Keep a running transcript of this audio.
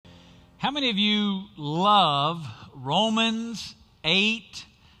How many of you love Romans 8,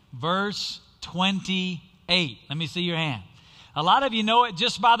 verse 28? Let me see your hand. A lot of you know it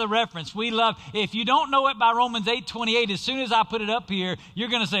just by the reference. If you don't know it by Romans 8:28, as soon as I put it up here, you're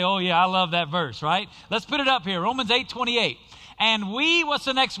going to say, oh yeah, I love that verse, right? Let's put it up here, Romans 8:28. And what's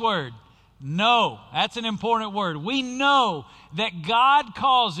the next word? Know. That's an important word. We know that God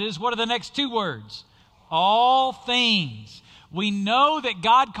causes, what are the next two words? All things. We know that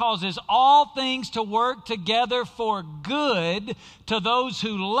God causes all things to work together for good to those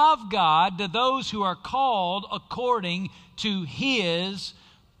who love God, to those who are called according to His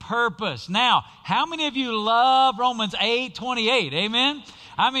purpose. Now, how many of you love Romans 8:28? Amen?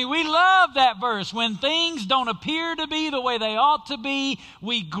 I mean, we love that verse. When things don't appear to be the way they ought to be,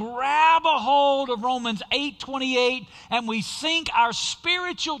 we grab a hold of Romans 8:28 and we sink our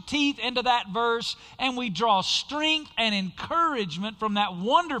spiritual teeth into that verse and we draw strength and encouragement from that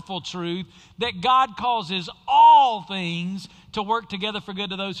wonderful truth that God causes all things to work together for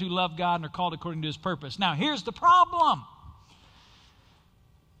good to those who love God and are called according to His purpose. Now, here's the problem.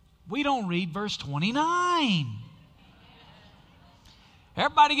 We don't read verse 29.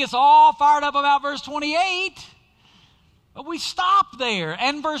 Everybody gets all fired up about verse 28, but we stop there.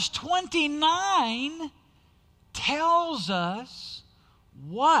 And verse 29 tells us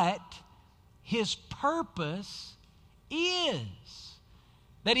what His purpose is.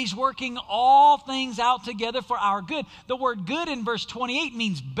 That He's working all things out together for our good. The word good in verse 28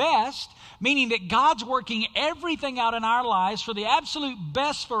 means best, meaning that God's working everything out in our lives for the absolute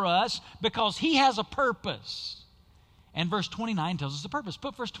best for us because He has a purpose. And verse 29 tells us the purpose.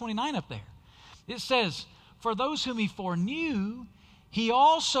 Put verse 29 up there. It says, for those whom He foreknew, He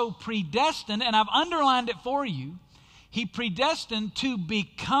also predestined, and I've underlined it for you, He predestined to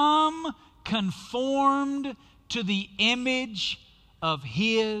become conformed to the image of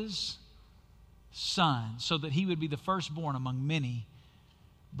His Son, so that He would be the firstborn among many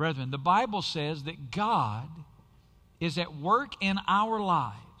brethren. The Bible says that God is at work in our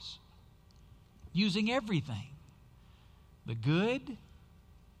lives, using everything, the good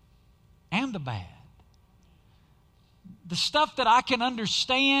and the bad. The stuff that I can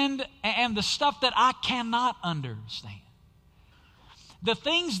understand and the stuff that I cannot understand. The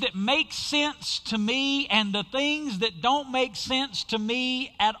things that make sense to me and the things that don't make sense to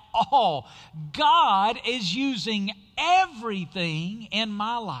me at all. God is using everything in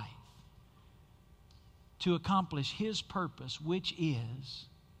my life to accomplish His purpose, which is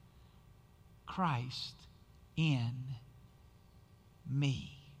Christ in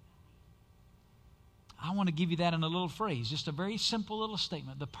me. I want to give you that in a little phrase, just a very simple little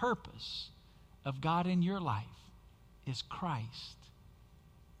statement. The purpose of God in your life is Christ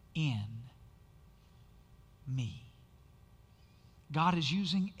in me. God is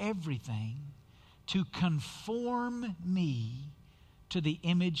using everything to conform me to the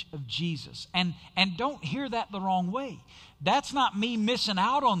image of Jesus. And don't hear that the wrong way. That's not me missing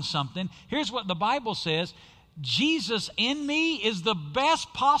out on something. Here's what the Bible says. Jesus in me is the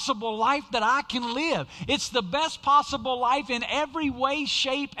best possible life that I can live. It's the best possible life in every way,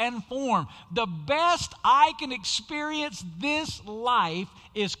 shape, and form. The best I can experience this life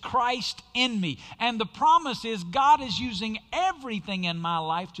is Christ in me. And the promise is God is using everything in my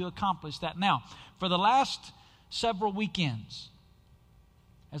life to accomplish that. Now, for the last several weekends,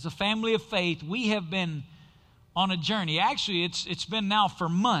 as a family of faith, we have been on a journey. Actually, it's been now for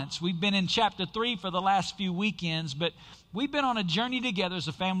months. We've been in chapter 3 for the last few weekends, but we've been on a journey together as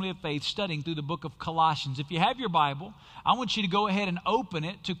a family of faith studying through the book of Colossians. If you have your Bible, I want you to go ahead and open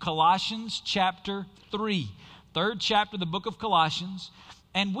it to Colossians chapter 3, third chapter of the book of Colossians.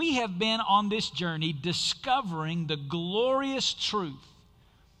 And we have been on this journey discovering the glorious truth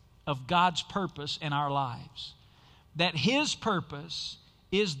of God's purpose in our lives. That His purpose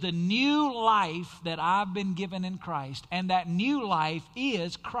is the new life that I've been given in Christ. And that new life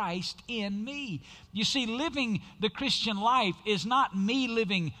is Christ in me. You see, living the Christian life is not me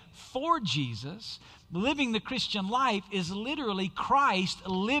living for Jesus. Living the Christian life is literally Christ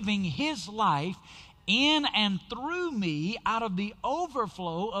living His life in and through me out of the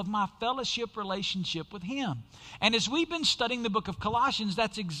overflow of my fellowship relationship with Him. And as we've been studying the book of Colossians,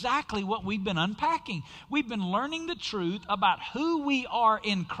 that's exactly what we've been unpacking. We've been learning the truth about who we are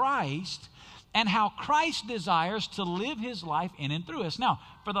in Christ and how Christ desires to live His life in and through us. Now,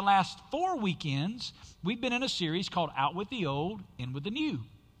 for the last 4 weekends, we've been in a series called Out with the Old, In with the New.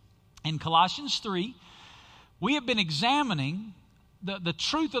 In Colossians 3, we have been examining the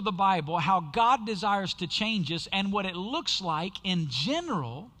truth of the Bible, how God desires to change us, and what it looks like in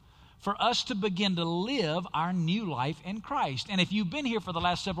general for us to begin to live our new life in Christ. And if you've been here for the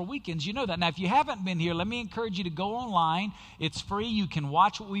last several weekends, you know that. Now, if you haven't been here, let me encourage you to go online. It's free. You can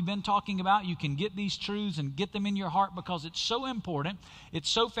watch what we've been talking about. You can get these truths and get them in your heart because it's so important. It's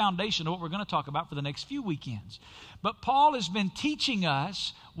so foundational, what we're going to talk about for the next few weekends. But Paul has been teaching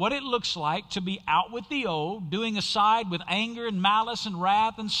us what it looks like to be out with the old, doing aside with anger and malice and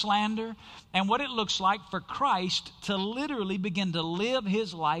wrath and slander, and what it looks like for Christ to literally begin to live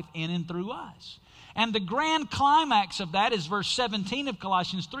his life in and through us. And the grand climax of that is verse 17 of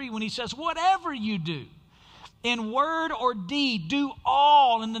Colossians 3 when he says, whatever you do, in word or deed, do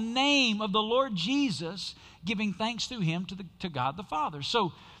all in the name of the Lord Jesus, giving thanks through him to God the Father.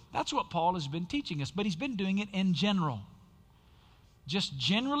 So that's what Paul has been teaching us, but he's been doing it in general. Just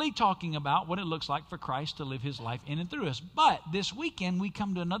generally talking about what it looks like for Christ to live his life in and through us. But this weekend, we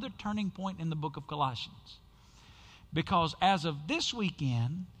come to another turning point in the book of Colossians. Because as of this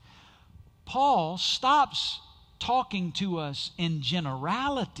weekend, Paul stops talking to us in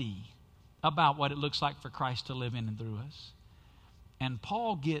generality about what it looks like for Christ to live in and through us. And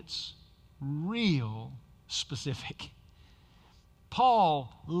Paul gets real specific.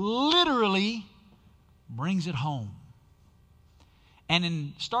 Paul literally brings it home.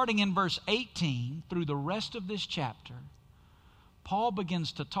 And starting in verse 18 through the rest of this chapter, Paul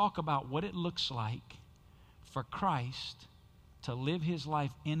begins to talk about what it looks like for Christ to live his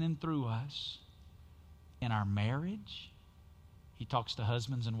life in and through us in our marriage. He talks to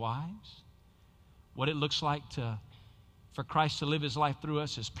husbands and wives. What it looks like for Christ to live his life through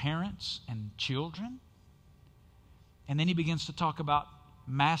us as parents and children. And then he begins to talk about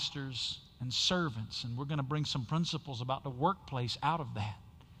masters and servants, and we're going to bring some principles about the workplace out of that.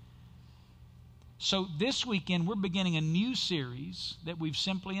 So this weekend, we're beginning a new series that we've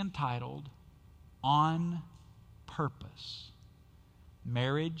simply entitled On Purpose.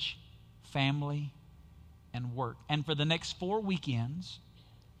 Marriage, family, and work. And for the next 4 weekends,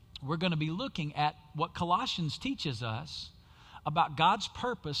 we're going to be looking at what Colossians teaches us about God's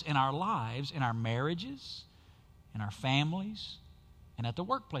purpose in our lives, in our marriages, in our families, and at the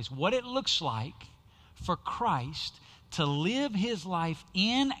workplace. What it looks like for Christ to live his life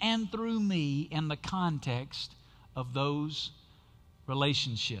in and through me in the context of those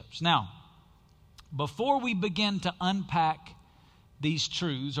relationships. Now, before we begin to unpack these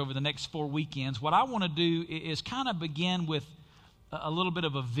truths over the next 4 weekends, what I want to do is kind of begin with a little bit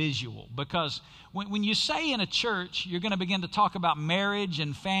of a visual, because when you say in a church you're going to begin to talk about marriage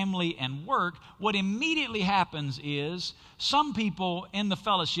and family and work, what immediately happens is some people in the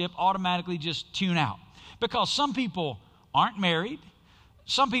fellowship automatically just tune out, because some people aren't married,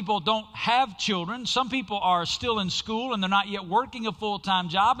 some people don't have children, some people are still in school and they're not yet working a full-time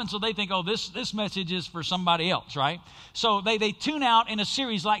job, and so they think, oh, this message is for somebody else, right? So they tune out in a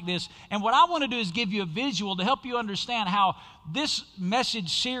series like this, and what I want to do is give you a visual to help you understand how this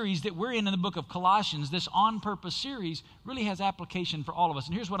message series that we're in the book of Colossians, this On Purpose series, really has application for all of us.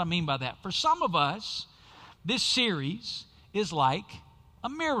 And here's what I mean by that. For some of us, this series is like a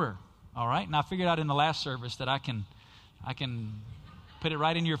mirror, all right? And I figured out in the last service that I can put it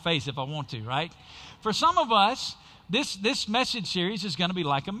right in your face if I want to, right? For some of us, this message series is going to be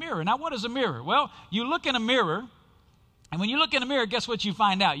like a mirror. Now, what is a mirror? Well, you look in a mirror, and when you look in a mirror, guess what you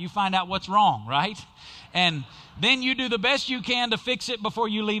find out? You find out what's wrong, right? And then you do the best you can to fix it before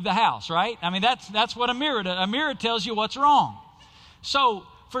you leave the house, right? I mean, that's what a mirror does. A mirror tells you what's wrong. So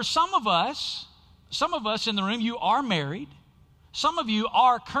for some of us in the room, you are married. Some of you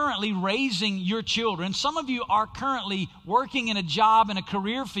are currently raising your children. Some of you are currently working in a job in a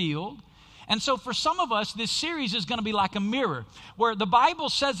career field. And so for some of us, this series is going to be like a mirror, where the Bible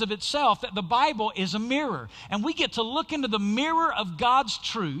says of itself that the Bible is a mirror. And we get to look into the mirror of God's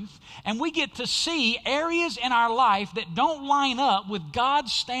truth, and we get to see areas in our life that don't line up with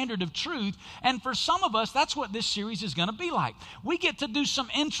God's standard of truth. And for some of us, that's what this series is going to be like. We get to do some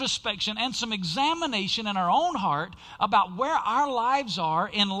introspection and some examination in our own heart about where our lives are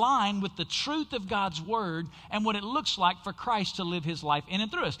in line with the truth of God's Word and what it looks like for Christ to live his life in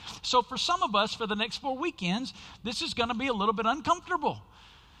and through us. So for some of us, for the next 4 weekends, this is going to be a little bit uncomfortable.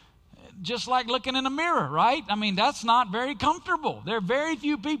 Just like looking in a mirror, right? I mean, that's not very comfortable. There are very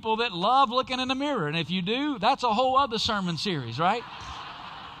few people that love looking in a mirror. And if you do, that's a whole other sermon series, right?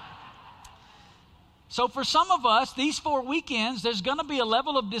 So for some of us, these 4 weekends, there's going to be a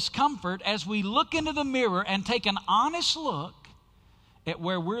level of discomfort as we look into the mirror and take an honest look at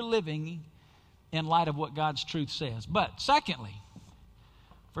where we're living in light of what God's truth says. But secondly,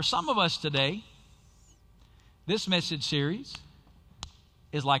 for some of us today, this message series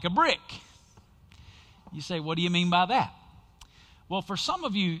is like a brick. You say, what do you mean by that? Well, for some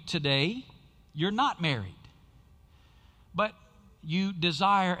of you today, you're not married, but you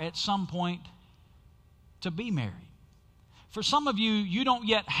desire at some point to be married. For some of you, you don't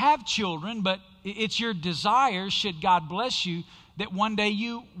yet have children, but it's your desire, should God bless you, that one day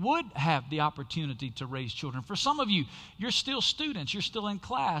you would have the opportunity to raise children. For some of you, you're still students, you're still in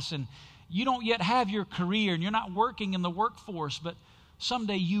class, and you don't yet have your career, and you're not working in the workforce, but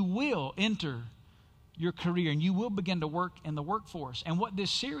someday you will enter your career, and you will begin to work in the workforce. And what this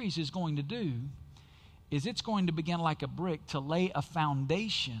series is going to do is it's going to begin like a brick to lay a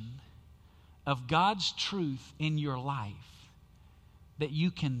foundation of God's truth in your life that you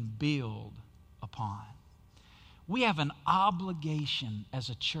can build upon. We have an obligation as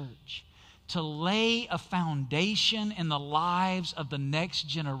a church to lay a foundation in the lives of the next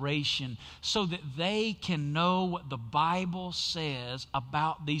generation so that they can know what the Bible says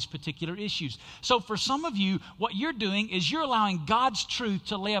about these particular issues. So for some of you, what you're doing is you're allowing God's truth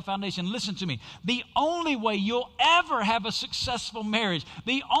to lay a foundation. Listen to me. The only way you'll ever have a successful marriage,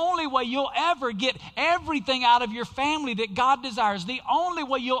 the only way you'll ever get everything out of your family that God desires, the only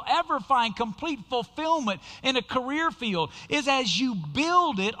way you'll ever find complete fulfillment in a career field is as you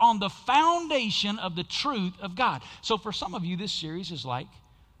build it on the foundation of the truth of God. So for some of you, this series is like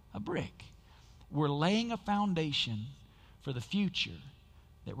a brick. We're laying a foundation for the future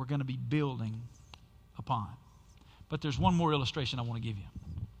that we're going to be building upon. But there's one more illustration I want to give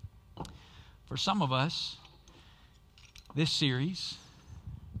you. For some of us, this series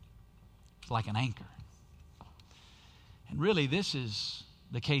is like an anchor. And really, this is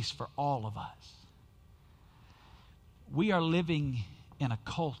the case for all of us. We are living in a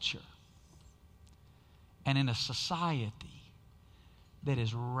culture and in a society that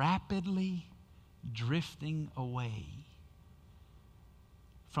is rapidly drifting away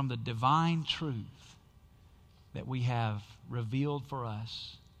from the divine truth that we have revealed for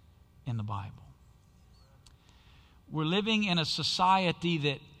us in the Bible. We're living in a society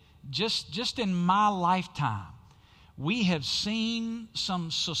that just in my lifetime, we have seen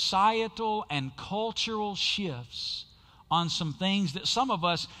some societal and cultural shifts on some things that some of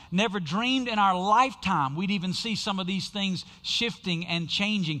us never dreamed in our lifetime we'd even see some of these things shifting and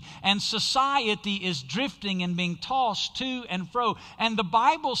changing. And society is drifting and being tossed to and fro. And the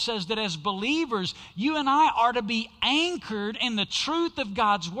Bible says that as believers, you and I are to be anchored in the truth of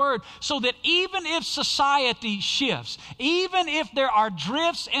God's Word so that even if society shifts, even if there are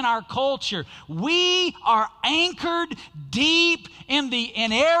drifts in our culture, we are anchored deep in the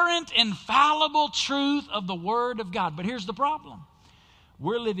inerrant, infallible truth of the Word of God. But here's the problem.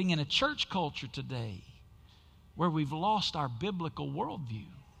 We're living in a church culture today where we've lost our biblical worldview.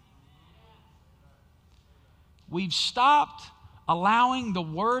 We've stopped allowing the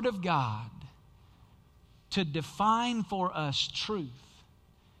Word of God to define for us truth.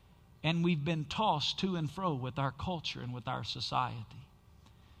 And we've been tossed to and fro with our culture and with our society.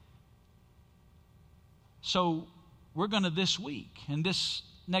 So we're going to this week and this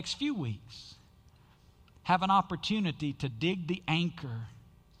next few weeks have an opportunity to dig the anchor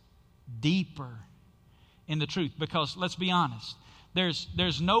deeper in the truth. Because let's be honest,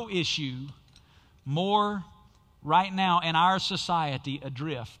 there's no issue more right now in our society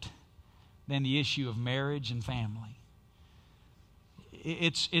adrift than the issue of marriage and family.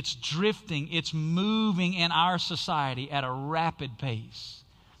 It's drifting, it's moving in our society at a rapid pace.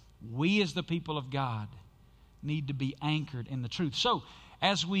 We as the people of God need to be anchored in the truth. So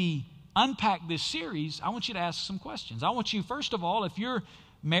as we unpack this series, I want you to ask some questions. I want you, first of all, if you're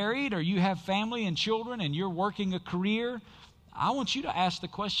married or you have family and children and you're working a career, I want you to ask the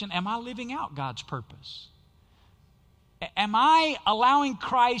question, am I living out God's purpose? Am I allowing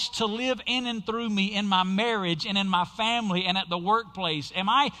Christ to live in and through me in my marriage and in my family and at the workplace? Am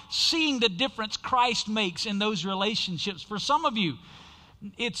I seeing the difference Christ makes in those relationships? For some of you,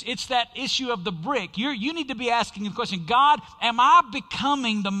 it's that issue of the brick. You need to be asking the question, God, am I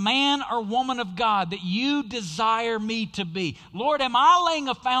becoming the man or woman of God that you desire me to be? Lord, am I laying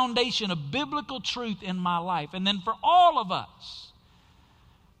a foundation of biblical truth in my life? And then for all of us,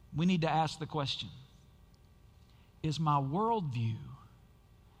 we need to ask the question, is my worldview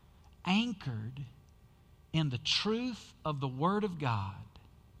anchored in the truth of the Word of God,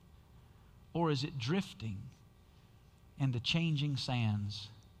 or is it drifting in the changing sands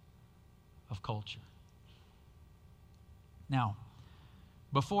of culture? Now,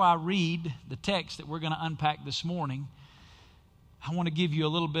 before I read the text that we're going to unpack this morning, I want to give you a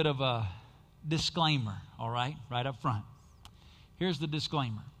little bit of a disclaimer, all right up front. Here's the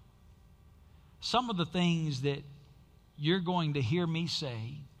disclaimer. Some of the things that you're going to hear me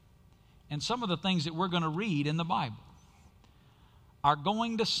say, and some of the things that we're going to read in the Bible, are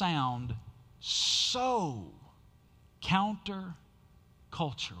going to sound so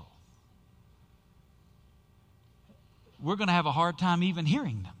counter-cultural. We're going to have a hard time even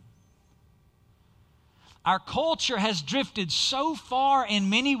hearing them. Our culture has drifted so far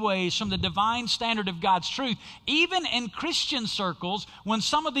in many ways from the divine standard of God's truth. Even in Christian circles, when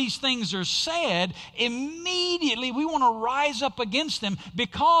some of these things are said, immediately we want to rise up against them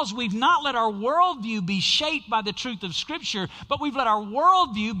because we've not let our worldview be shaped by the truth of Scripture, but we've let our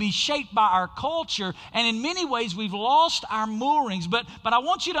worldview be shaped by our culture, and in many ways we've lost our moorings. But I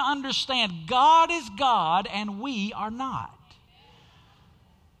want you to understand, God is God and we are not.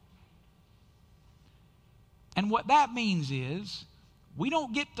 And what that means is we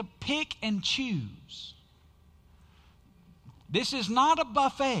don't get to pick and choose. This is not a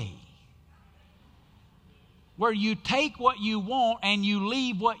buffet where you take what you want and you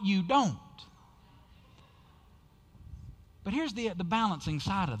leave what you don't. But here's the balancing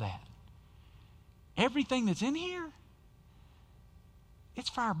side of that. Everything that's in here, it's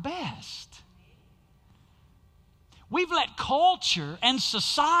for our best. We've let culture and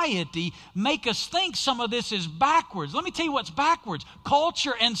society make us think some of this is backwards. Let me tell you what's backwards.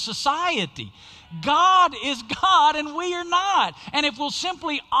 Culture and society. God is God and we are not. And if we'll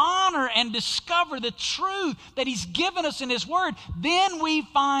simply honor and discover the truth that He's given us in His Word, then we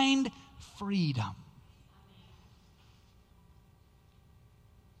find freedom.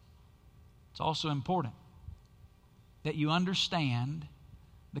 It's also important that you understand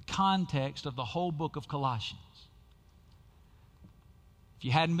the context of the whole book of Colossians. If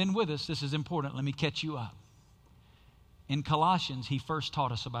you hadn't been with us, this is important. Let me catch you up. In Colossians, he first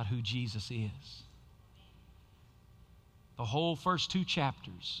taught us about who Jesus is. The whole first 2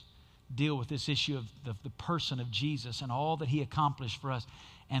 chapters deal with this issue of the person of Jesus and all that He accomplished for us.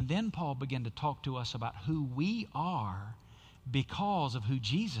 And then Paul began to talk to us about who we are because of who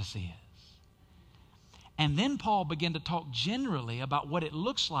Jesus is. And then Paul began to talk generally about what it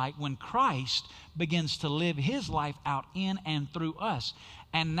looks like when Christ begins to live His life out in and through us.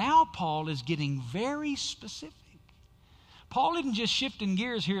 And now Paul is getting very specific. Paul isn't just shifting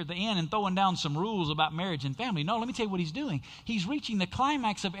gears here at the end and throwing down some rules about marriage and family. No, let me tell you what he's doing. He's reaching the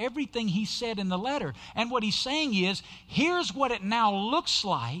climax of everything he said in the letter. And what he's saying is, here's what it now looks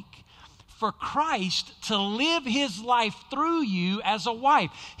like for Christ to live His life through you as a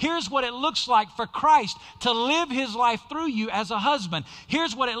wife. Here's what it looks like for Christ to live His life through you as a husband.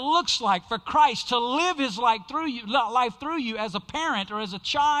 Here's what it looks like for Christ to live His life through you as a parent or as a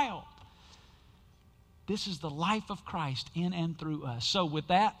child. This is the life of Christ in and through us. So with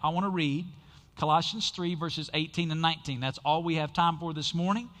that, I want to read Colossians 3, verses 18 and 19. That's all we have time for this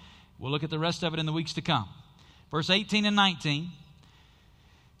morning. We'll look at the rest of it in the weeks to come. Verse 18 and 19.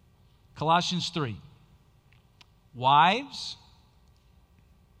 Colossians 3. Wives,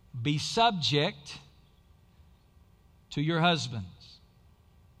 be subject to your husbands.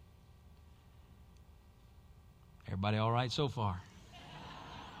 Everybody all right so far?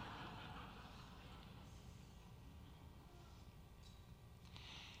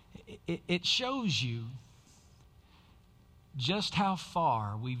 It shows you just how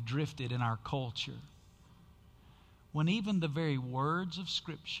far we've drifted in our culture when even the very words of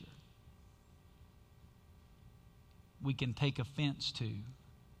Scripture we can take offense to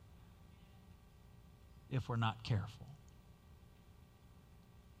if we're not careful.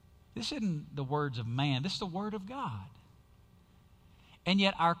 This isn't the words of man. This is the Word of God. And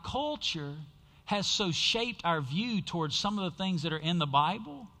yet our culture has so shaped our view towards some of the things that are in the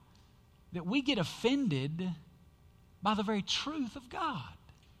Bible that we get offended by the very truth of God.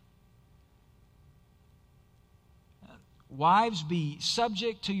 Wives, be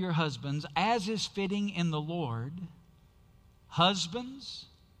subject to your husbands as is fitting in the Lord. Husbands,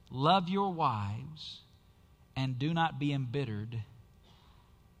 love your wives and do not be embittered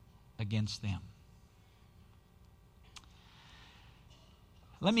against them.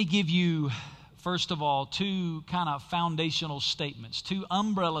 Let me give you, first of all, 2 kind of foundational statements, 2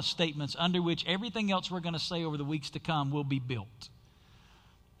 umbrella statements under which everything else we're going to say over the weeks to come will be built.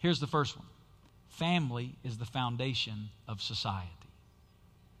 Here's the first one. Family is the foundation of society.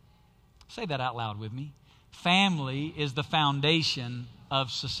 Say that out loud with me. Family is the foundation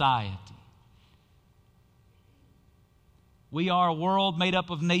of society. We are a world made up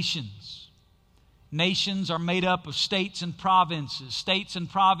of nations. Nations are made up of states and provinces. States and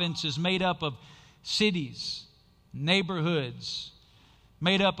provinces made up of cities, neighborhoods,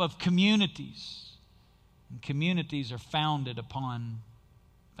 made up of communities. And communities are founded upon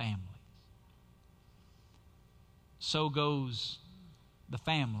families. So goes the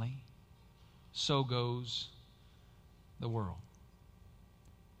family, so goes the world.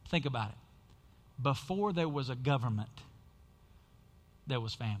 Think about it. Before there was a government, there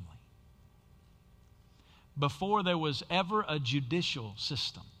was family. Before there was ever a judicial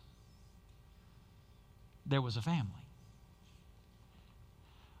system, there was a family.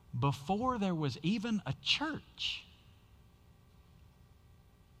 Before there was even a church,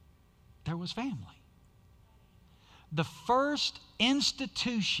 there was family. The first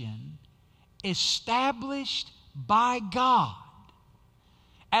institution established by God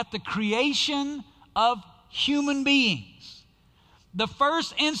at the creation of human beings. The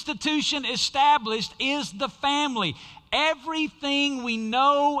first institution established is the family. Everything we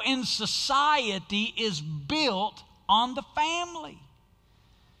know in society is built on the family.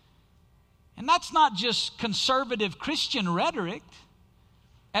 And that's not just conservative Christian rhetoric.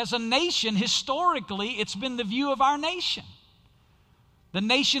 As a nation, historically, it's been the view of our nation. The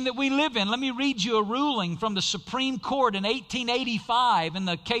nation that we live in. Let me read you a ruling from the Supreme Court in 1885 in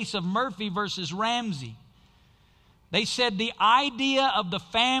the case of Murphy versus Ramsey. They said the idea of the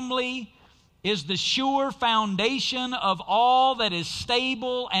family is the sure foundation of all that is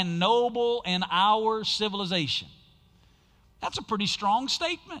stable and noble in our civilization. That's a pretty strong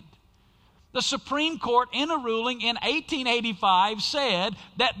statement. The Supreme Court, in a ruling in 1885, said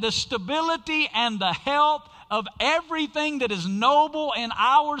that the stability and the health of everything that is noble in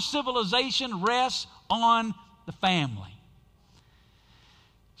our civilization rests on the family.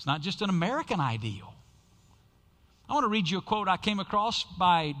 It's not just an American ideal. I want to read you a quote I came across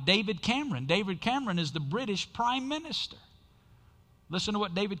by David Cameron. David Cameron is the British Prime Minister. Listen to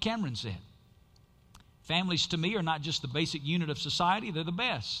what David Cameron said. Families to me are not just the basic unit of society, they're the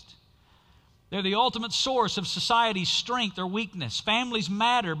best. They're the ultimate source of society's strength or weakness. Families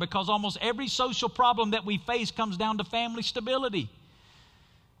matter because almost every social problem that we face comes down to family stability.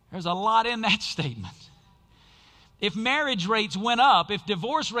 There's a lot in that statement. If marriage rates went up, if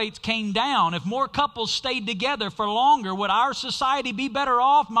divorce rates came down, if more couples stayed together for longer, would our society be better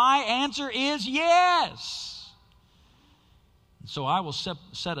off? My answer is yes. So I will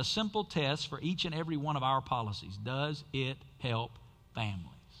set a simple test for each and every one of our policies. Does it help families?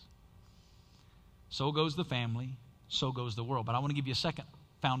 So goes the family, so goes the world. But I want to give you a second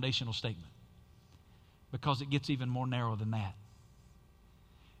foundational statement because it gets even more narrow than that.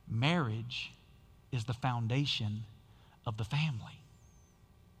 Marriage is the foundation of the family.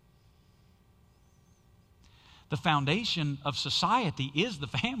 The foundation of society is the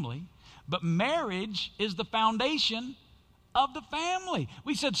family, but marriage is the foundation of the family.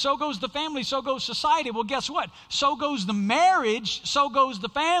 We said, so goes the family, so goes society. Well, guess what? So goes the marriage, so goes the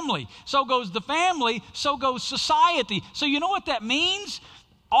family. So goes the family, so goes society. So you know what that means?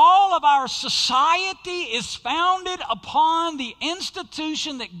 All of our society is founded upon the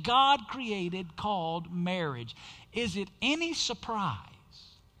institution that God created called marriage. Is it any surprise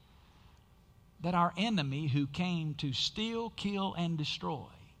that our enemy who came to steal, kill, and destroy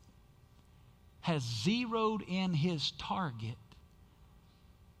has zeroed in his target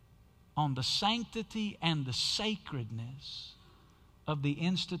on the sanctity and the sacredness of the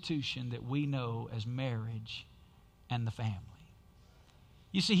institution that we know as marriage and the family?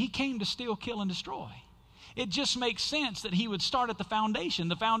 You see, he came to steal, kill, and destroy. It just makes sense that he would start at the foundation.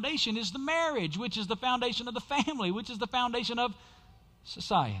 The foundation is the marriage, which is the foundation of the family, which is the foundation of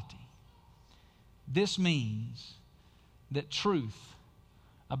society. This means that truth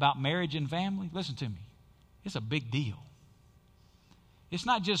about marriage and family, listen to me, it's a big deal. It's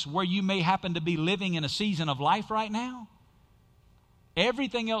not just where you may happen to be living in a season of life right now.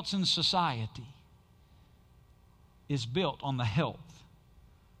 Everything else in society is built on the health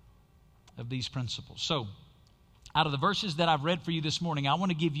of these principles. So, out of the verses that I've read for you this morning, I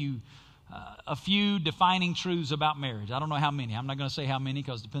want to give you a few defining truths about marriage. I don't know how many. I'm not going to say how many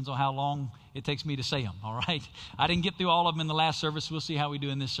because it depends on how long it takes me to say them, all right? I didn't get through all of them in the last service. We'll see how we do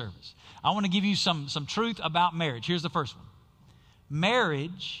in this service. I want to give you some truth about marriage. Here's the first one.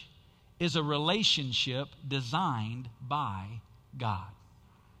 Marriage is a relationship designed by God.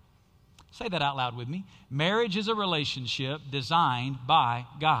 Say that out loud with me. Marriage is a relationship designed by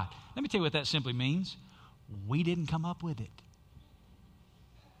God. Let me tell you what that simply means. We didn't come up with it.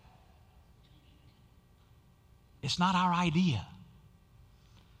 It's not our idea.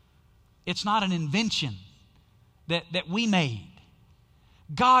 It's not an invention that we made.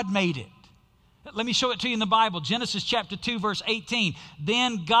 God made it. Let me show it to you in the Bible. Genesis chapter 2, verse 18.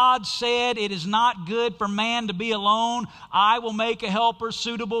 Then God said, it is not good for man to be alone. I will make a helper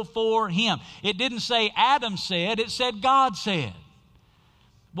suitable for him. It didn't say Adam said, it said God said.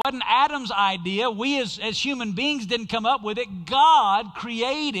 Wasn't Adam's idea. We as human beings didn't come up with it. God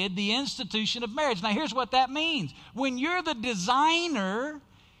created the institution of marriage. Now here's what that means. When you're the designer,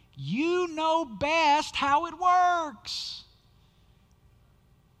 You know best how it works.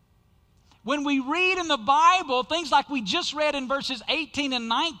 When we read in the Bible, things like we just read in verses 18 and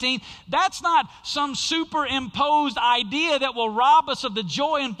 19, that's not some superimposed idea that will rob us of the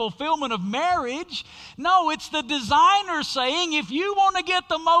joy and fulfillment of marriage. No, it's the designer saying, if you want to get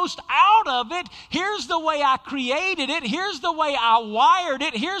the most out of it, here's the way I created it, here's the way I wired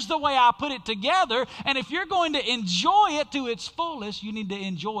it, here's the way I put it together, and if you're going to enjoy it to its fullest, you need to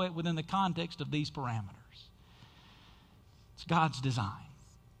enjoy it within the context of these parameters. It's God's design.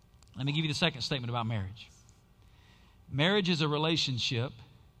 Let me give you the second statement about marriage. Marriage is a relationship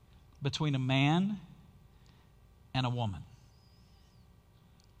between a man and a woman.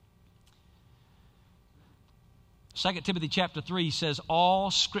 2 Timothy chapter 3 says,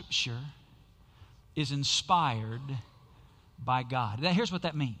 all Scripture is inspired by God. Now, here's what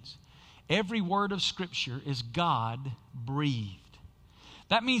that means. Every word of Scripture is God-breathed.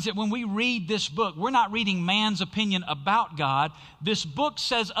 That means that when we read this book, we're not reading man's opinion about God. This book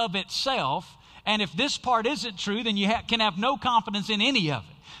says of itself, and if this part isn't true, then you can have no confidence in any of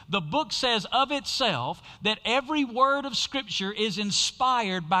it. The book says of itself that every word of Scripture is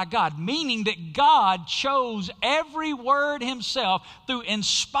inspired by God, meaning that God chose every word himself through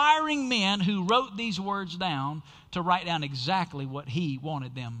inspiring men who wrote these words down to write down exactly what he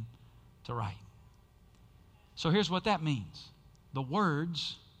wanted them to write. So here's what that means. The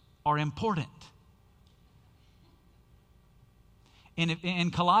words are important. In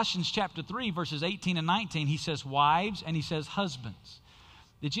Colossians chapter 3, verses 18 and 19, he says wives and he says husbands.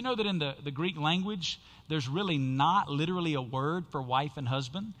 Did you know that in the Greek language, there's really not literally a word for wife and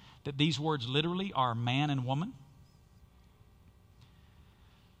husband? That these words literally are man and woman?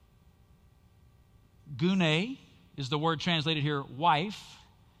 Gune is the word translated here wife.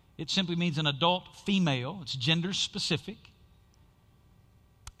 It simply means an adult female. It's gender specific.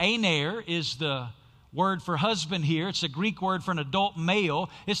 Aner is the word for husband here. It's a Greek word for an adult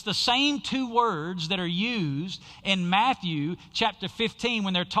male. It's the same two words that are used in Matthew chapter 15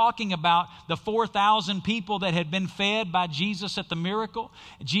 when they're talking about the 4,000 people that had been fed by Jesus at the miracle.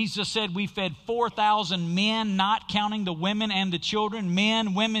 Jesus said, we fed 4,000 men, not counting the women and the children.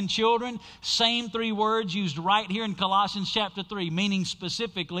 Men, women, children. Same three words used right here in Colossians chapter 3, meaning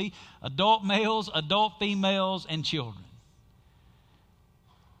specifically adult males, adult females, and children.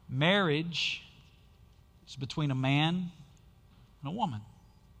 Marriage is between a man and a woman.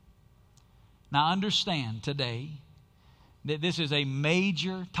 Now understand today that this is a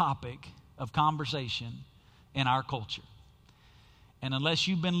major topic of conversation in our culture. And unless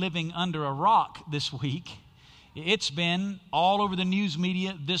you've been living under a rock this week, it's been all over the news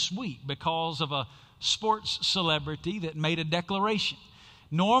media this week because of a sports celebrity that made a declaration.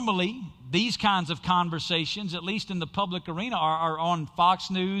 Normally, these kinds of conversations, at least in the public arena, are on Fox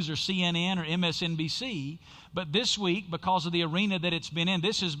News or CNN or MSNBC. But this week, because of the arena that it's been in,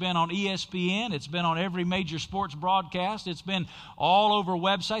 this has been on ESPN. It's been on every major sports broadcast. It's been all over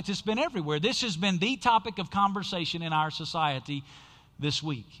websites. It's been everywhere. This has been the topic of conversation in our society this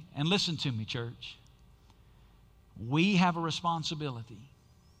week. And listen to me, church. We have a responsibility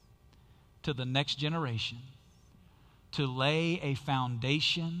to the next generation to lay a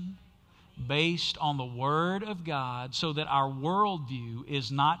foundation based on the Word of God so that our worldview is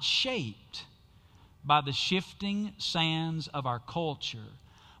not shaped by the shifting sands of our culture,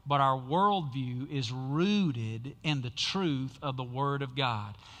 but our worldview is rooted in the truth of the Word of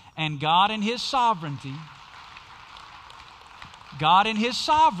God. And God in His sovereignty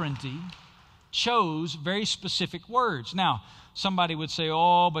chose very specific words. Now, somebody would say,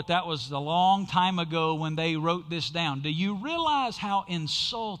 oh, but that was a long time ago when they wrote this down. Do you realize how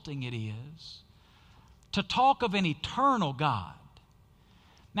insulting it is to talk of an eternal God?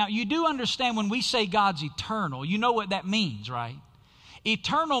 Now, you do understand when we say God's eternal, you know what that means, right?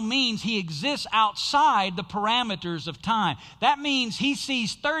 Eternal means He exists outside the parameters of time. That means He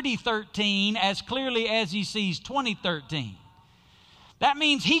sees 3013 as clearly as He sees 2013. That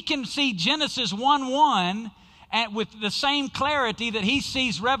means He can see Genesis 1:1 and with the same clarity that He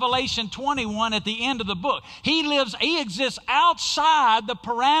sees Revelation 21 at the end of the book. He exists outside the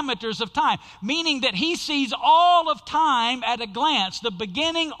parameters of time, meaning that He sees all of time at a glance, the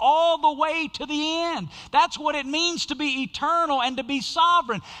beginning all the way to the end. That's what it means to be eternal and to be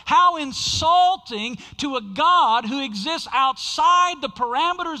sovereign. How insulting to a God who exists outside the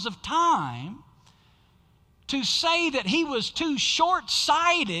parameters of time to say that He was too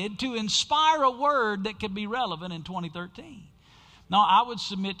short-sighted to inspire a word that could be relevant in 2013. Now, I would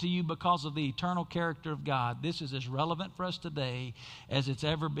submit to you, because of the eternal character of God, this is as relevant for us today as it's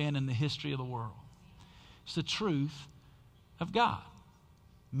ever been in the history of the world. It's the truth of God.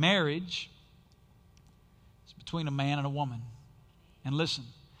 Marriage is between a man and a woman. And listen,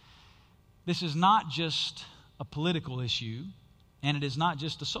 this is not just a political issue, and it is not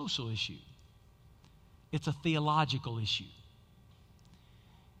just a social issue. It's a theological issue. You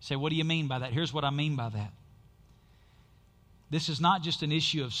say, what do you mean by that? Here's what I mean by that. This is not just an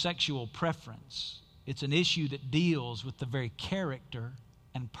issue of sexual preference. It's an issue that deals with the very character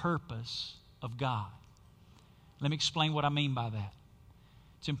and purpose of God. Let me explain what I mean by that.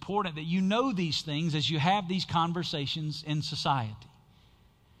 It's important that you know these things as you have these conversations in society.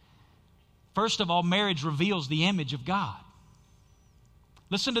 First of all, marriage reveals the image of God.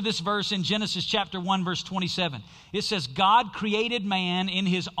 Listen to this verse in Genesis chapter 1, verse 27. It says, God created man in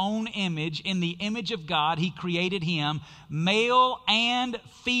his own image. In the image of God, he created him. Male and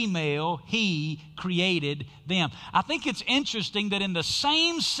female, he created them. I think it's interesting that in the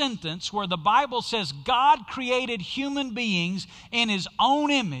same sentence where the Bible says God created human beings in his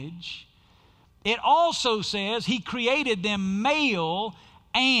own image, it also says he created them male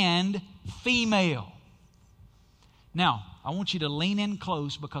and female. Now, I want you to lean in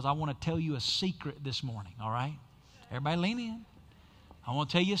close because I want to tell you a secret this morning, all right? Everybody lean in. I want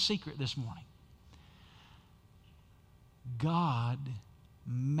to tell you a secret this morning. God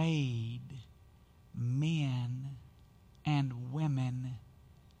made men and women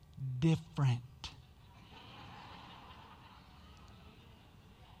different.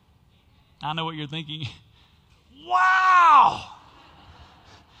 I know what you're thinking. Wow!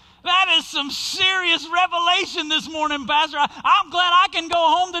 That is some serious revelation this morning, Pastor. I'm glad I can go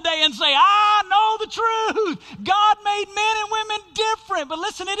home today and say, I know the truth. God made men and women different. But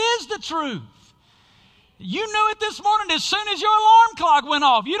listen, it is the truth. You knew it this morning as soon as your alarm clock went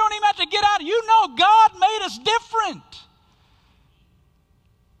off. You don't even have to get out. You know God made us different.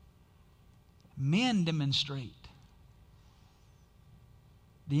 Men demonstrate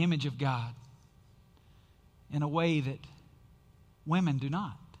the image of God in a way that women do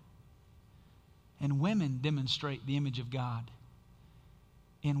not. And women demonstrate the image of God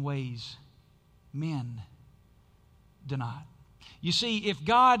in ways men do not. You see, if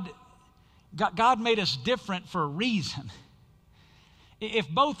God made us different for a reason. If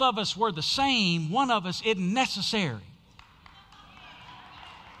both of us were the same, one of us isn't necessary.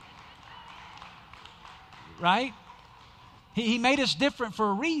 Right? He made us different for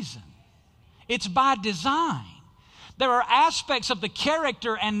a reason. It's by design. There are aspects of the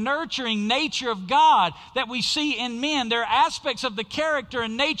character and nurturing nature of God that we see in men. There are aspects of the character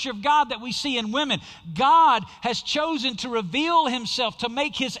and nature of God that we see in women. God has chosen to reveal himself, to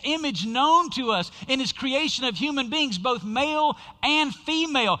make his image known to us in his creation of human beings, both male and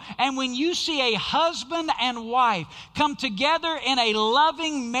female. And when you see a husband and wife come together in a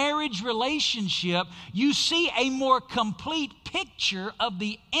loving marriage relationship, you see a more complete picture of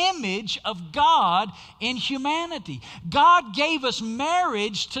the image of God in humanity. God gave us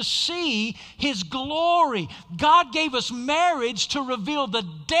marriage to see his glory. God gave us marriage to reveal the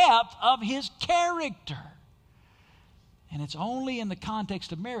depth of his character. And it's only in the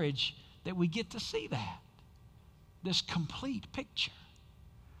context of marriage that we get to see that. This complete picture,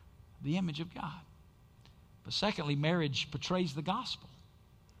 the image of God. But secondly, marriage portrays the gospel.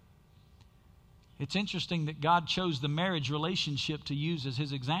 It's interesting that God chose the marriage relationship to use as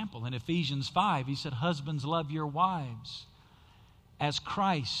his example. In Ephesians 5, he said, husbands, love your wives as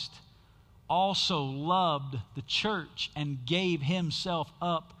Christ also loved the church and gave himself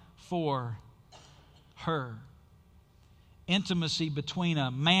up for her. Intimacy between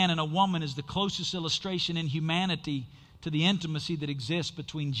a man and a woman is the closest illustration in humanity to the intimacy that exists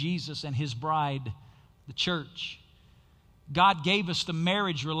between Jesus and his bride, the church. God gave us the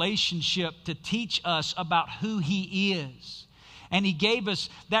marriage relationship to teach us about who he is. And he gave us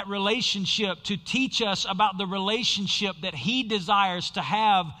that relationship to teach us about the relationship that he desires to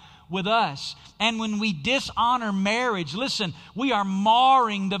have with us. And when we dishonor marriage, listen, we are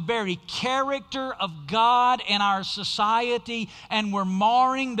marring the very character of God in our society, and we're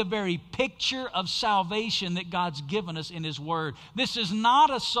marring the very picture of salvation that God's given us in his word. This is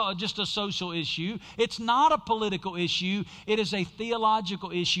not just a social issue. It's not a political issue. It is a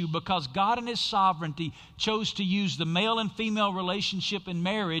theological issue because God in his sovereignty chose to use the male and female relationship in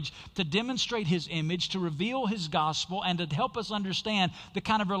marriage to demonstrate his image, to reveal his gospel, and to help us understand the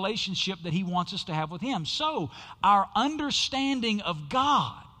kind of relationship that he wants us to have with him. So, our understanding of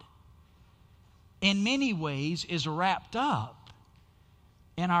God in many ways is wrapped up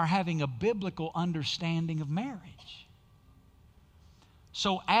in our having a biblical understanding of marriage.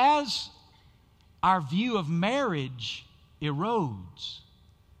 So, as our view of marriage erodes,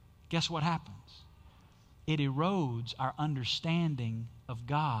 guess what happens? It erodes our understanding of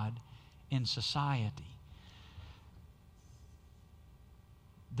God in society.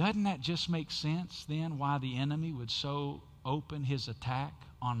 Doesn't that just make sense then why the enemy would so open his attack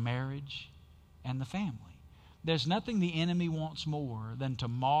on marriage and the family? There's nothing the enemy wants more than to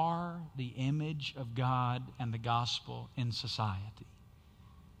mar the image of God and the gospel in society.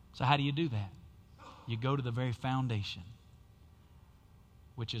 So how do you do that? You go to the very foundation,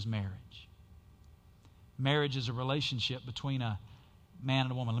 which is marriage. Marriage is a relationship between a man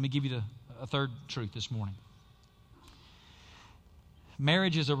and a woman. Let me give you a third truth this morning.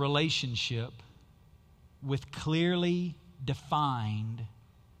 Marriage is a relationship with clearly defined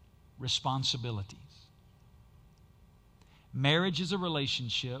responsibilities. Marriage is a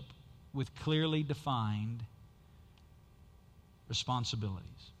relationship with clearly defined responsibilities.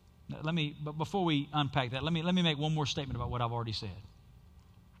 But before we unpack that, let me make one more statement about what I've already said.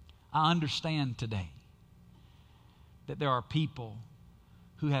 I understand today that there are people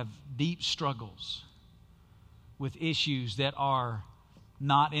who have deep struggles with issues that are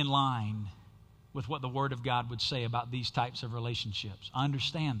not in line with what the Word of God would say about these types of relationships. I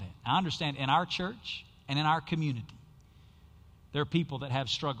understand that. I understand in our church and in our community, there are people that have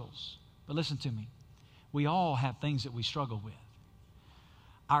struggles. But listen to me. We all have things that we struggle with.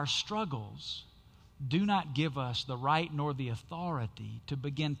 Our struggles do not give us the right nor the authority to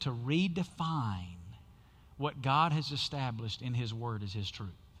begin to redefine what God has established in His Word as His truth.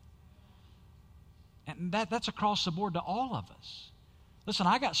 And that's across the board to all of us. Listen,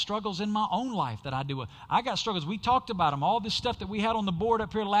 I got struggles in my own life that I deal with. I got struggles. We talked about them. All this stuff that we had on the board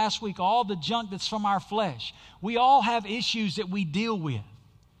up here last week, all the junk that's from our flesh. We all have issues that we deal with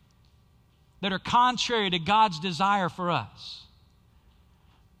that are contrary to God's desire for us.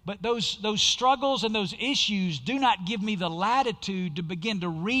 But those struggles and those issues do not give me the latitude to begin to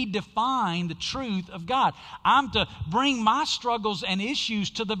redefine the truth of God. I'm to bring my struggles and issues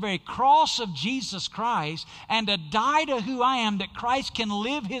to the very cross of Jesus Christ and to die to who I am, that Christ can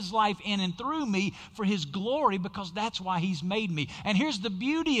live His life in and through me for His glory, because that's why He's made me. And here's the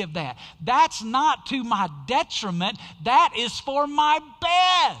beauty of that. That's not to my detriment. That is for my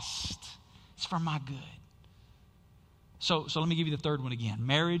best. It's for my good. So let me give you the third one again.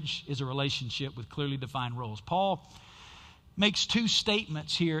 Marriage is a relationship with clearly defined roles. Paul makes two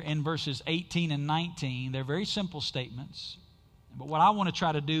statements here in verses 18 and 19. They're very simple statements. But what I want to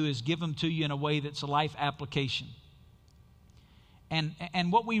try to do is give them to you in a way that's a life application.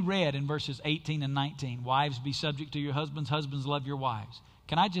 And what we read in verses 18 and 19, wives, be subject to your husbands, husbands, love your wives.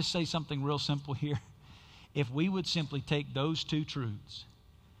 Can I just say something real simple here? If we would simply take those two truths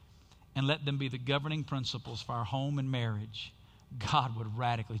and let them be the governing principles for our home and marriage, God would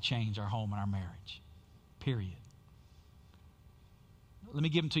radically change our home and our marriage. Period. Let me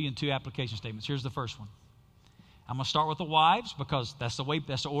give them to you in two application statements. Here's the first one. I'm going to start with the wives because that's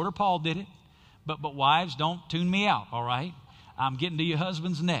the order Paul did it. But wives, don't tune me out, all right? I'm getting to your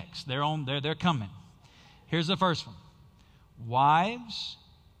husbands next. They're coming. Here's the first one. Wives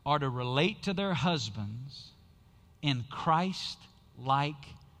are to relate to their husbands in Christ-like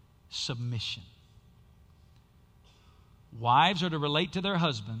submission. Wives are to relate to their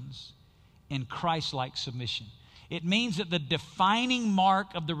husbands in Christ-like submission. It means that the defining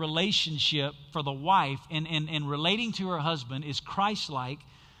mark of the relationship for the wife in relating to her husband is Christ-like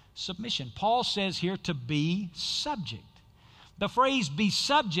submission. Paul says here to be subject. The phrase be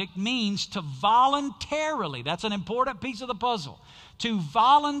subject means to voluntarily, that's an important piece of the puzzle, to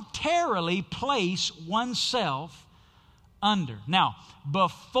voluntarily place oneself under. Now,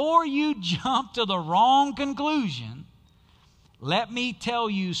 before you jump to the wrong conclusion, let me tell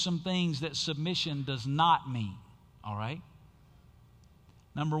you some things that submission does not mean, all right?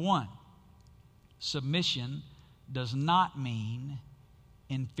 Number one, submission does not mean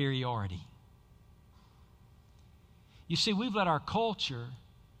inferiority. You see, we've let our culture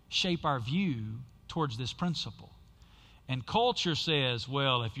shape our view towards this principle. And culture says,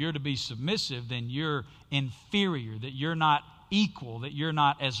 well, if you're to be submissive, then you're inferior, that you're not equal, that you're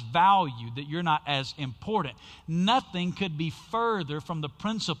not as valued, that you're not as important. Nothing could be further from the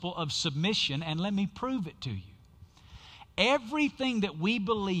principle of submission, and let me prove it to you. Everything that we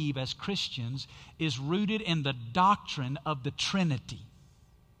believe as Christians is rooted in the doctrine of the Trinity.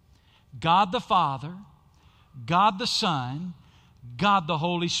 God the Father, God the Son, God the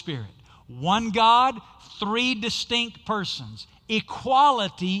Holy Spirit. One God, three distinct persons.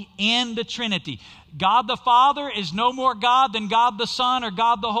 Equality in the Trinity. God the Father is no more God than God the Son or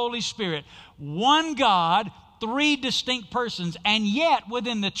God the Holy Spirit. One God, three distinct persons. And yet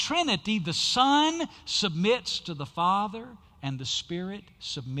within the Trinity, the Son submits to the Father and the Spirit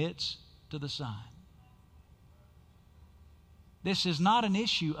submits to the Son. This is not an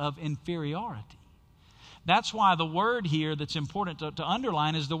issue of inferiority. That's why the word here that's important to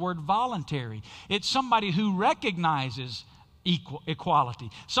underline is the word voluntary. It's somebody who recognizes equality.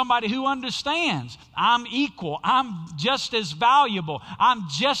 Somebody who understands I'm equal. I'm just as valuable. I'm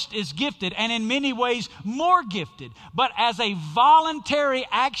just as gifted, and in many ways more gifted. But as a voluntary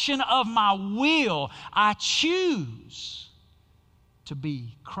action of my will, I choose to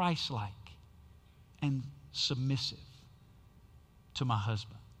be Christ-like and submissive to my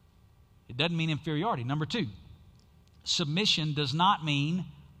husband. It doesn't mean inferiority. Number two, submission does not mean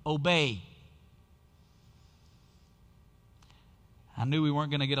obey. I knew we weren't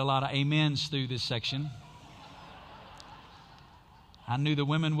going to get a lot of amens through this section. I knew the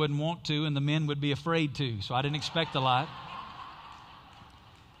women wouldn't want to and the men would be afraid to, so I didn't expect a lot.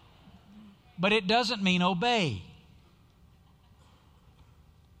 But it doesn't mean obey.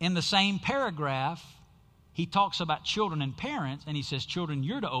 In the same paragraph, he talks about children and parents, and he says, children,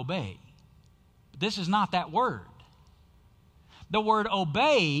 you're to obey. But this is not that word. The word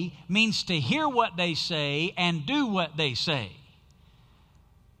obey means to hear what they say and do what they say.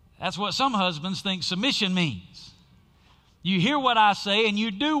 That's what some husbands think submission means. You hear what I say and you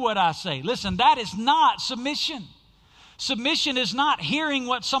do what I say. Listen, that is not submission. Submission is not hearing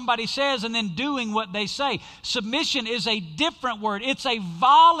what somebody says and then doing what they say. Submission is a different word. It's a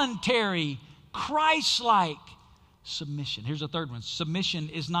voluntary, Christ-like submission. Here's a third one. Submission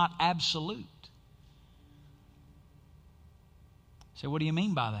is not absolute. So what do you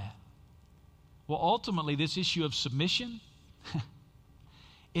mean by that? Well, ultimately, this issue of submission,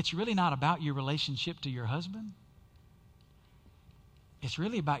 it's really not about your relationship to your husband. It's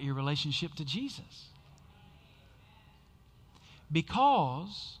really about your relationship to Jesus.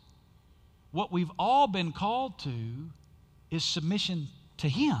 Because what we've all been called to is submission to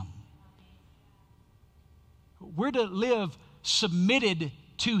Him. We're to live submitted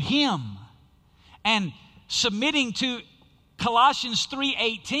to Him. And submitting to Colossians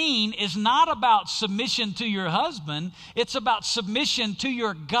 3:18 is not about submission to your husband. It's about submission to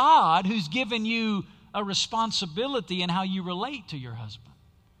your God, who's given you a responsibility in how you relate to your husband.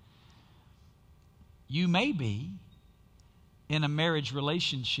 You may be in a marriage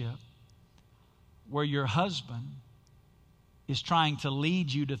relationship where your husband is trying to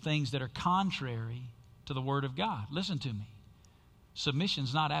lead you to things that are contrary to the Word of God. Listen to me.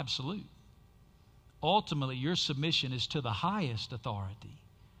 Submission's not absolute. Ultimately, your submission is to the highest authority,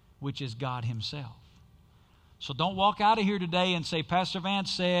 which is God Himself. So don't walk out of here today and say, Pastor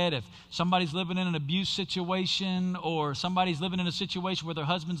Vance said, if somebody's living in an abuse situation or somebody's living in a situation where their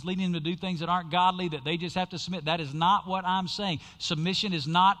husband's leading them to do things that aren't godly, that they just have to submit. That is not what I'm saying. Submission is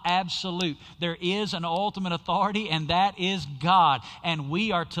not absolute. There is an ultimate authority, and that is God. And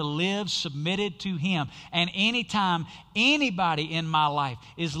we are to live submitted to Him. And anytime anybody in my life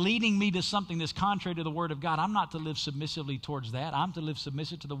is leading me to something that's contrary to the Word of God, I'm not to live submissively towards that. I'm to live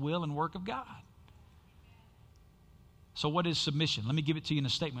submissive to the will and work of God. So what is submission? Let me give it to you in a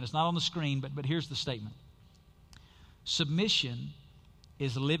statement. It's not on the screen, but here's the statement. Submission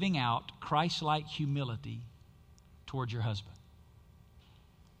is living out Christ-like humility toward your husband.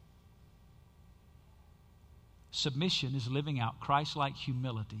 Submission is living out Christ-like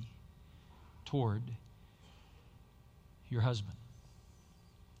humility toward your husband.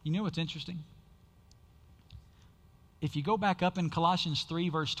 You know what's interesting? If you go back up in Colossians 3,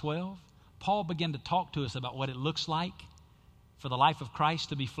 verse 12, Paul began to talk to us about what it looks like for the life of Christ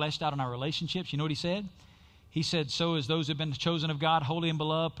to be fleshed out in our relationships. You know what he said? He said, so as those who have been chosen of God, holy and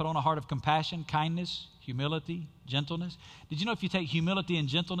beloved, put on a heart of compassion, kindness, humility, gentleness. Did you know if you take humility and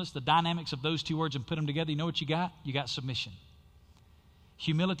gentleness, the dynamics of those two words, and put them together, you know what you got? You got submission.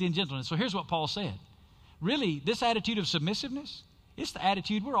 Humility and gentleness. So here's what Paul said. Really, this attitude of submissiveness, it's the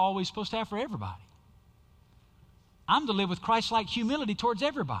attitude we're always supposed to have for everybody. I'm to live with Christ-like humility towards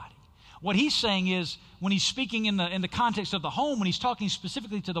everybody. What he's saying is, when he's speaking in the context of the home, when he's talking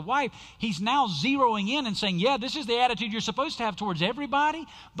specifically to the wife, he's now zeroing in and saying, yeah, this is the attitude you're supposed to have towards everybody,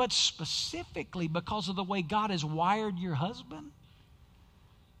 but specifically because of the way God has wired your husband,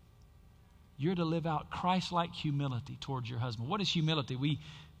 you're to live out Christ-like humility towards your husband. What is humility?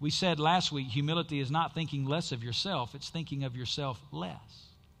 We said last week, humility is not thinking less of yourself, it's thinking of yourself less.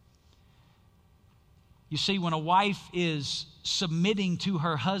 You see, when a wife is submitting to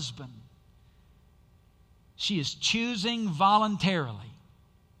her husband, she is choosing voluntarily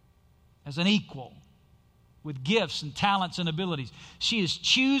as an equal with gifts and talents and abilities. She is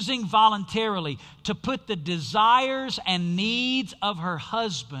choosing voluntarily to put the desires and needs of her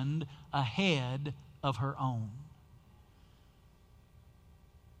husband ahead of her own.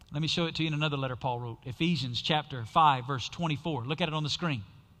 Let me show it to you in another letter Paul wrote. Ephesians chapter 5, verse 24. Look at it on the screen.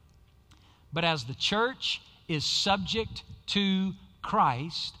 But as the church is subject to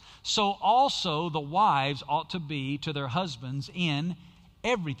Christ, so also the wives ought to be to their husbands in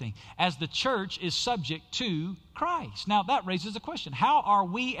everything, as the church is subject to Christ. Now that raises a question. How are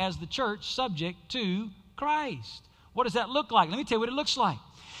we as the church subject to Christ? What does that look like? Let me tell you what it looks like.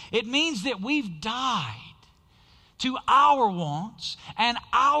 It means that we've died to our wants and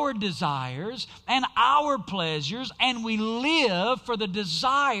our desires and our pleasures, and we live for the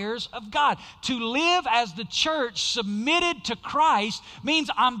desires of God. To live as the church submitted to Christ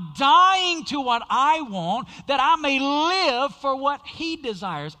means I'm dying to what I want that I may live for what He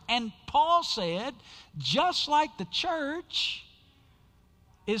desires. And Paul said, just like the church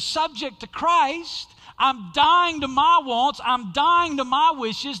is subject to Christ, I'm dying to my wants, I'm dying to my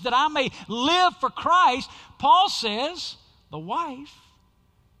wishes that I may live for Christ. Paul says the wife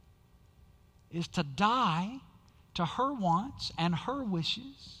is to die to her wants and her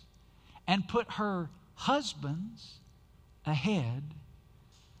wishes and put her husbands ahead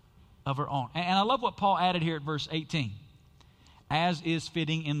of her own. And I love what Paul added here at verse 18. As is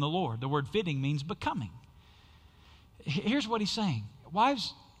fitting in the Lord. The word fitting means becoming. Here's what he's saying.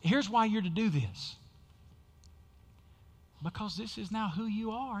 Wives, here's why you're to do this. Because this is now who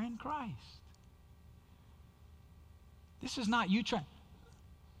you are in Christ. This is not you trying.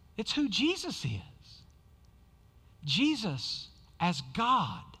 It's who Jesus is. Jesus, as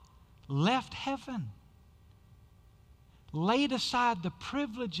God, left heaven, laid aside the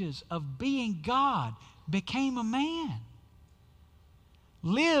privileges of being God, became a man,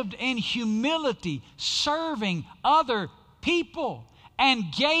 lived in humility, serving other people, and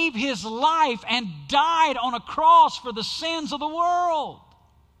gave His life and died on a cross for the sins of the world.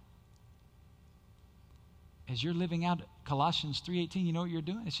 As you're living out Colossians 3:18, you know what you're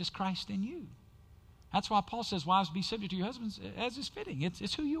doing? It's just Christ in you. That's why Paul says, wives, be subject to your husbands as is fitting.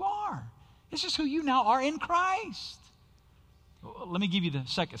 It's who you are. It's just who you now are in Christ. Let me give you the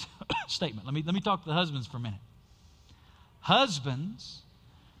second statement. Let me talk to the husbands for a minute. Husbands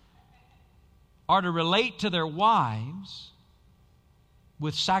are to relate to their wives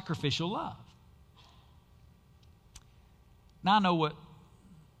with sacrificial love. Now I know what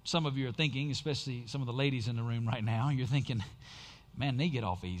some of you are thinking, especially some of the ladies in the room right now. You're thinking, man, they get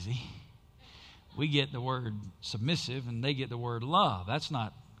off easy. We get the word submissive and they get the word love. That's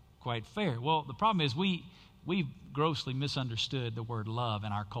not quite fair. Well, the problem is we've grossly misunderstood the word love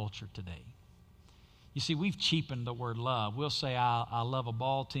in our culture today. You see, we've cheapened the word love. We'll say, I love a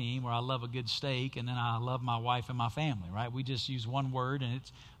ball team, or I love a good steak, and then I love my wife and my family, right? We just use one word, and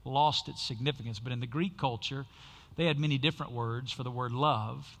it's lost its significance. But in the Greek culture, they had many different words for the word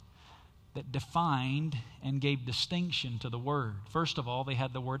love that defined and gave distinction to the word. First of all, they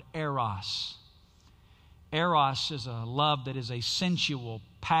had the word eros. Eros is a love that is a sensual,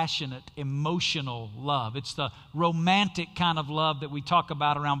 passionate, emotional love. It's the romantic kind of love that we talk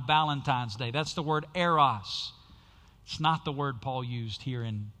about around Valentine's Day. That's the word eros. It's not the word Paul used here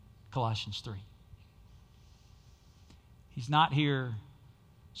in Colossians 3. He's not here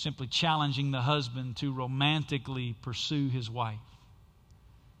simply challenging the husband to romantically pursue his wife.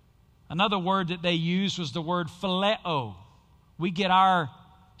 Another word that they used was the word phileo. We get our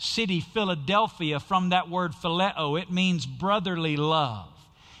city Philadelphia from that word phileo. It means brotherly love.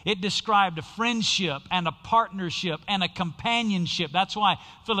 It described a friendship and a partnership and a companionship. That's why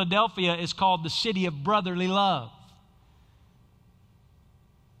Philadelphia is called the city of brotherly love.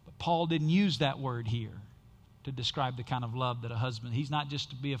 But Paul didn't use that word here to describe the kind of love that a husband, he's not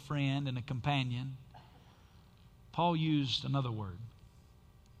just to be a friend and a companion. Paul used another word.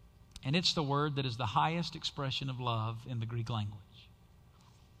 And it's the word that is the highest expression of love in the Greek language.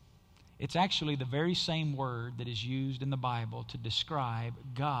 It's actually the very same word that is used in the Bible to describe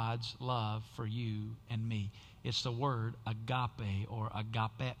God's love for you and me. It's the word agape or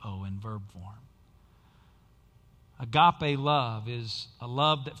agapeo in verb form. Agape love is a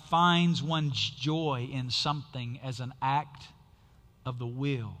love that finds one's joy in something as an act of the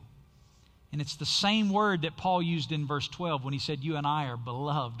will. And it's the same word that Paul used in verse 12 when he said, you and I are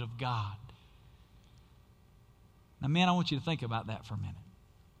beloved of God. Now, men, I want you to think about that for a minute.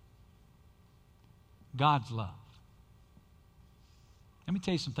 God's love. Let me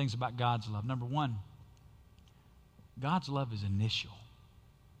tell you some things about God's love. Number one, God's love is initial.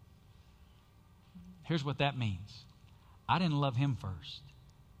 Here's what that means. I didn't love Him first.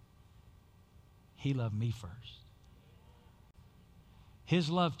 He loved me first. His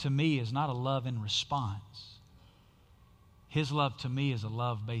love to me is not a love in response. His love to me is a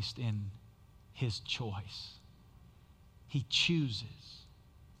love based in His choice. He chooses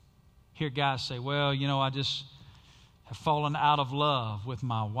hear guys say, well, I just have fallen out of love with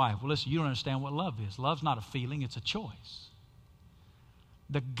my wife. Well, listen, you don't understand what love is. Love's not a feeling, it's a choice.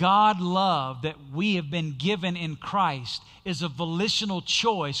 The God love that we have been given in Christ is a volitional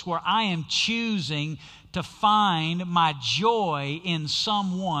choice where I am choosing to find my joy in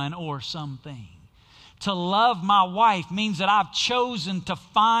someone or something. To love my wife means that I've chosen to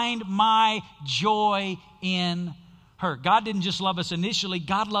find my joy in her. God didn't just love us initially,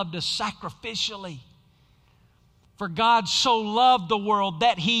 God loved us sacrificially. For God so loved the world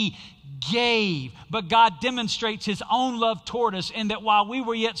that He gave. But God demonstrates His own love toward us in that while we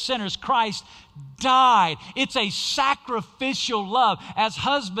were yet sinners, Christ died. It's a sacrificial love. As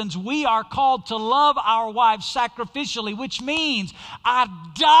husbands, we are called to love our wives sacrificially, which means I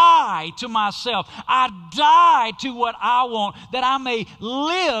die to myself. I die to what I want, that I may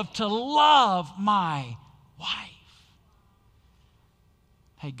live to love my wife.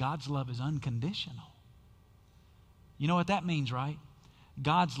 Hey, God's love is unconditional. You know what that means, right?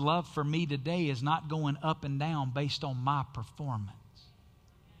 God's love for me today is not going up and down based on my performance.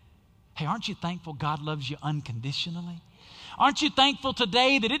 Hey, aren't you thankful God loves you unconditionally? Aren't you thankful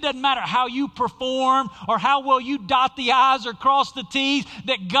today that it doesn't matter how you perform or how well you dot the I's or cross the T's,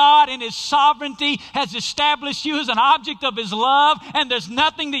 that God in His sovereignty has established you as an object of His love, and there's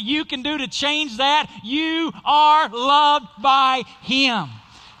nothing that you can do to change that. You are loved by Him.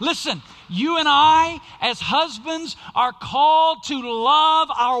 Listen, you and I, as husbands, are called to love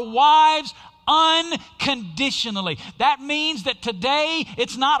our wives unconditionally. That means that today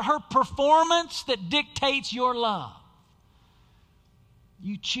it's not her performance that dictates your love.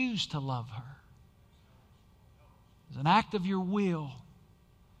 You choose to love her. It's an act of your will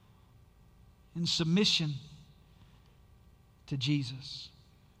in submission to Jesus.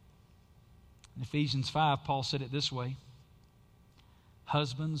 In Ephesians 5, Paul said it this way: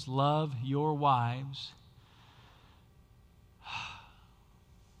 husbands, love your wives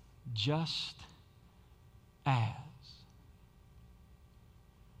just as.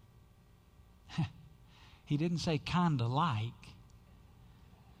 He didn't say kind of like.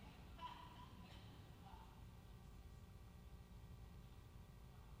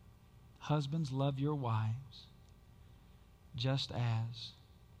 Husbands, love your wives just as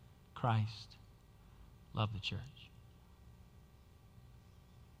Christ loved the church.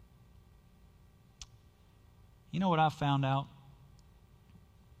 You know what I found out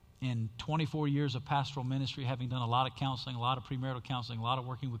in 24 years of pastoral ministry, having done a lot of counseling, a lot of premarital counseling, a lot of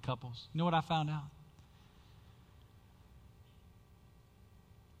working with couples? You know what I found out?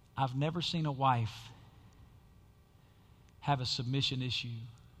 I've never seen a wife have a submission issue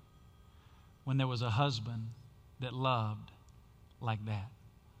when there was a husband that loved like that.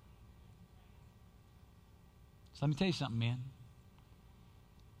 So let me tell you something, men.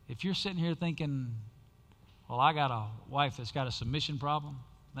 If you're sitting here thinking, well, I got a wife that's got a submission problem,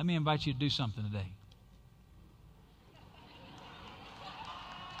 let me invite you to do something today.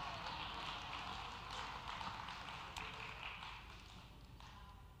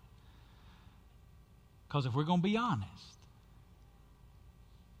 Because if we're going to be honest,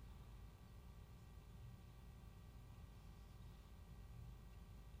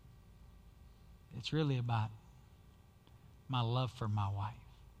 it's really about my love for my wife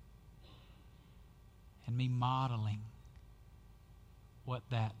and me modeling what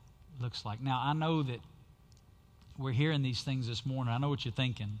that looks like. Now, I know that we're hearing these things this morning. I know what you're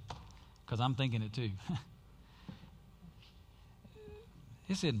thinking, because I'm thinking it too.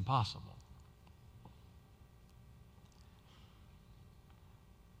 This isn't possible.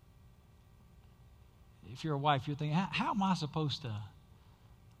 If you're a wife, you're thinking, how am I supposed to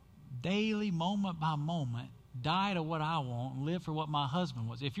daily, moment by moment, die to what I want and live for what my husband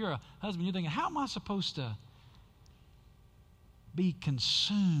wants? If you're a husband, you're thinking, how am I supposed to be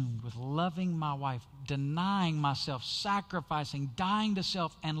consumed with loving my wife, denying myself, sacrificing, dying to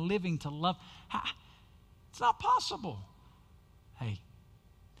self, and living to love? It's not possible. Hey,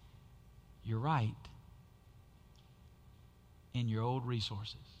 you're right in your old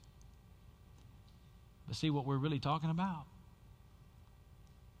resources. But see, what we're really talking about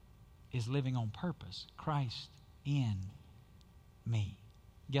is living on purpose. Christ in me.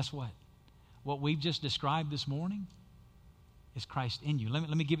 Guess what? What we've just described this morning is Christ in you. Let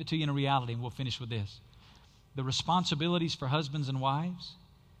me give it to you in a reality, and we'll finish with this. The responsibilities for husbands and wives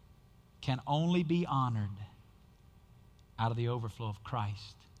can only be honored out of the overflow of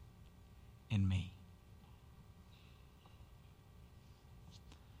Christ in me.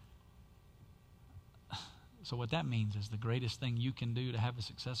 So what that means is the greatest thing you can do to have a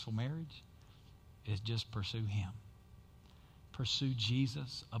successful marriage is just pursue Him. pursue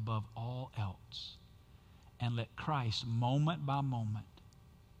Jesus above all else, and let Christ, moment by moment,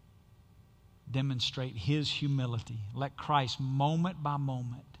 demonstrate His humility. Let Christ, moment by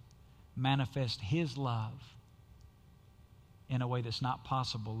moment, manifest His love in a way that's not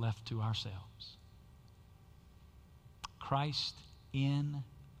possible left to ourselves. Christ in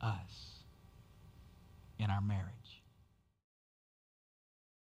us, in our marriage.